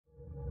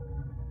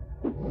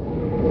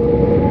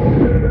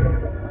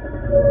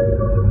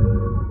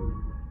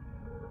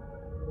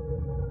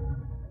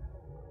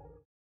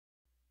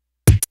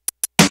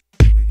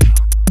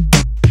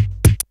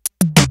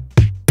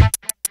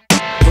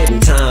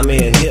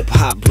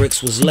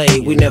bricks was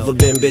laid. We never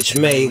been bitch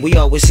made. We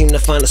always seem to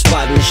find a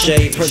spot in the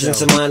shade. Presence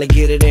of mind to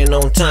get it in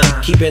on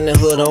time. Keeping the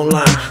hood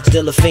online.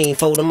 Still a fiend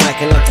for the mic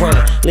and I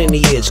grind.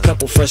 Lineage,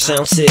 couple fresh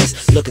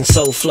ounces. Looking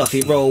so fluffy,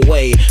 roll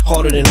way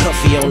harder than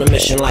Huffy on a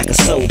mission like a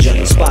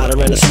soldier.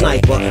 Spotter and a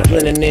sniper.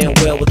 Blending in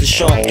well with the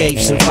shark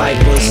apes and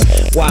vipers.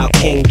 Wild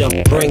kingdom,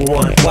 bring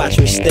one. Watch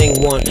me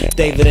sting one.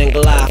 David and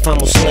Goliath,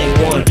 I'ma sling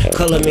one.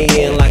 Color me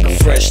in like a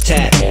fresh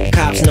tat.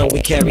 Cops know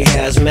we carry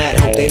hazmat.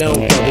 Hope they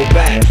don't double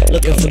back.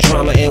 Looking for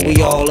drama and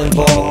we all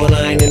involved. But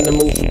I ain't in the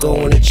mood for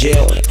going to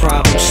jail.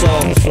 Problem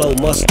solved, the flow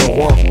must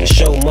go on. The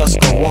show must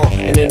go on.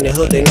 And in the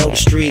hood they know the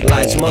street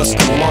lights must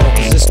come on.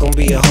 Cause it's gonna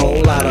be a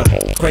whole lot of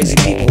crazy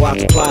people out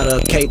to plot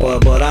a caper.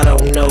 But I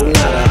don't know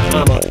nada.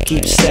 I'ma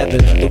keep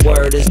stepping. The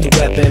word is the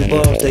weapon.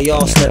 Bums, they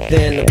all stepped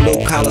in. The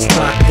blue collars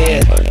clocked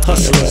in.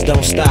 Hustlers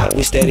don't stop,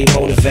 we steady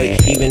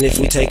motivate. Even if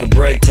we take a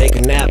break, take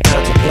a nap,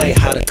 contemplate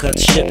how to cut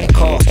the shipping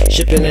cost.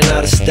 Shipping in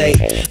out of state.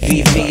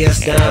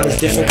 VVS diamonds,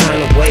 different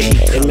kind of weight.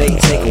 It may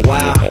take a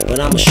while, but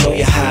I'ma show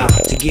you how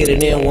to get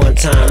it in one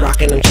time.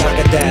 Rocking them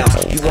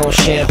chocodiles. You want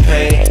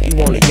champagne, you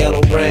want a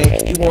yellow rain,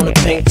 you want a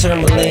pink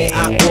tourmaline,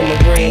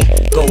 aquamarine.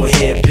 Go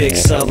ahead, pick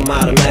something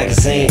out of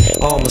magazine.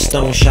 All my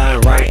stones shine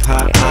right,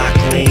 hot,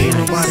 eye clean. Ain't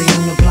nobody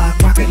on the block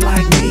rocket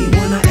like me.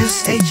 When I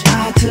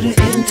SHI to the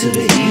N to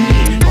the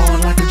E.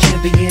 Hard like a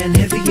champion,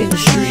 heavy in the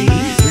street.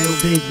 Real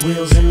big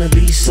wheels and the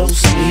beat so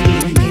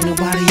sweet. Ain't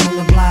nobody on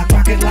the block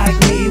rocket like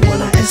me.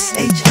 When I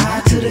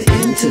SHI to the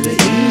N to the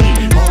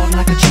E. Hard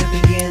like a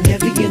champion,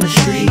 heavy in the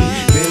street.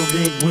 Real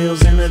big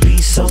wheels and the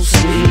beat so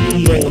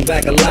sweet. Bring them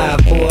back alive,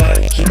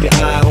 boy. Keep your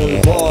eye on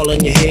the ball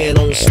and your head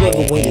on the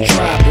swivel when you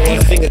try, boy.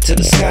 Finger to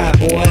the sky,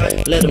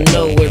 boy. Let them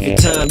know every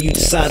time you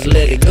decide to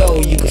let it go,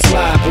 you can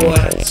fly,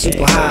 boy.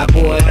 Super high,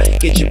 boy.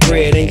 Get your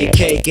bread and your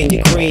cake and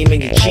your cream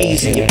and your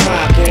cheese and your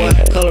pie, boy.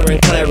 Color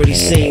and clarity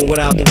seen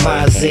without the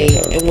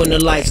visine. And when the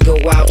lights go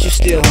out, you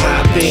still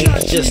high beam.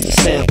 Just a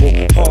sample,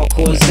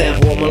 hardcore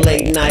example of my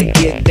late night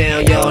get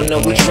down. Y'all know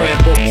we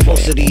trample.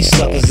 Most of these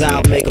suckers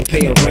out, make them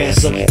pay a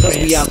ransom. Cause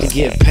we out to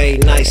get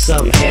paid nice,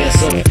 something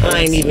handsome.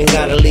 I ain't even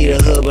gotta lead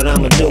a hood, but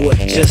I'ma do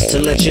it. Just to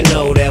let you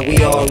know that we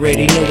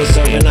already knew it.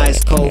 Serving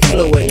ice cold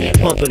fluid,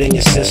 pump it in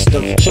your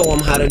system. Show them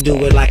how to do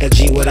it like a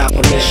G without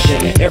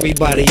permission.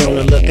 Everybody on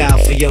the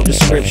lookout for your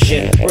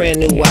description. Brand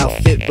new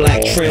outfit,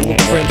 black trim with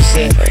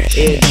crimson.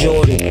 Air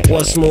Jordan,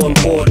 what's more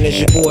important is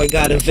your boy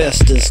got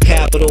investors.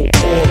 Capital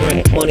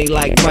pouring, money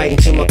like writing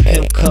to my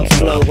pimp cup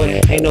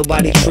flowing. Ain't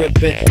nobody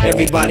tripping,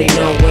 everybody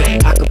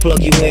knowing. I can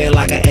plug you in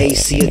like an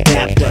AC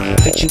adapter.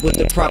 Fit you with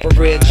the proper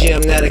red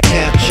gem that'll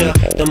capture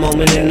the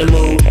moment in the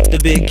mood. The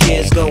big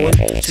kids going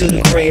to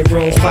the green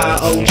room, fire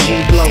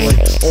OG blowing,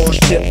 orange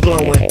tip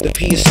glowing. The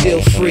P is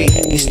still free,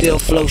 we still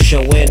flow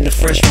showing. The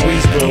fresh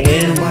breeze blowing.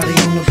 Ain't nobody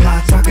on the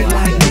block rocket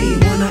like me.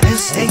 When I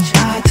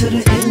SHI to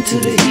the N to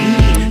the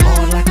E.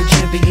 Hard like a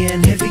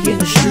champion, heavy in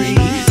the street.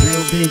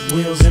 Real big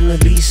wheels and the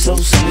beat so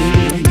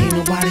sweet. Ain't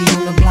nobody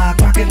on the block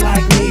rocket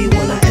like me.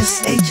 When I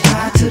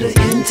SHI to the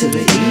N to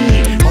the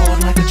E.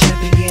 Hard like a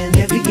champion,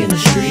 heavy in the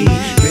street.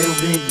 Real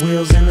big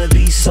wheels and the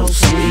beat so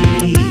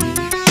sweet.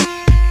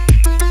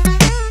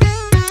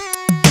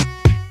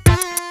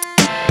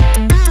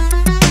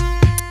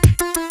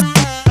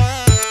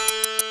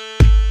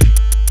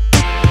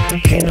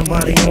 Ain't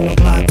nobody on the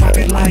block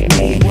rocket like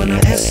me. When I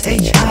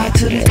SHI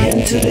to the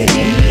N to the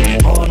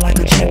E. Hard like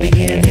a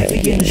champion,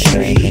 heavy in the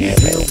street.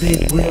 Real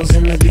big wheels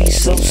and the beat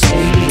so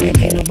sweet.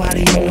 Ain't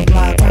nobody on the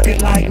block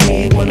rocket like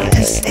me. When I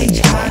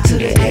SHI to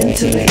the N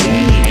to the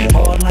E.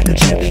 Hard like a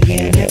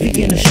champion,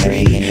 heavy in the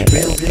street.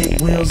 Real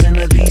big wheels and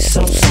the beat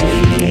so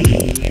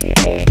sweet.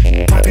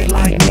 Rocket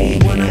like me.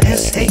 When I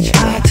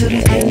SHI to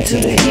the N to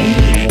the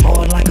E.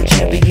 Hard like a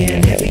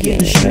champion, heavy in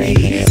the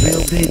street.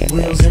 Real big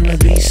wheels and the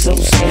beat so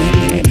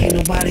sweet. Ain't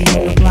nobody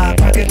on the block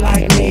rocket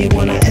like me.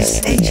 When I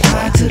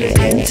SHI to the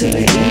N to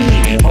the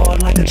E.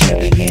 Hard like a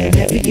champion,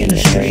 heavy in the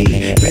street.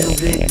 Real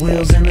big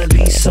wheels and the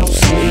beat so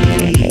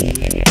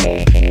sweet.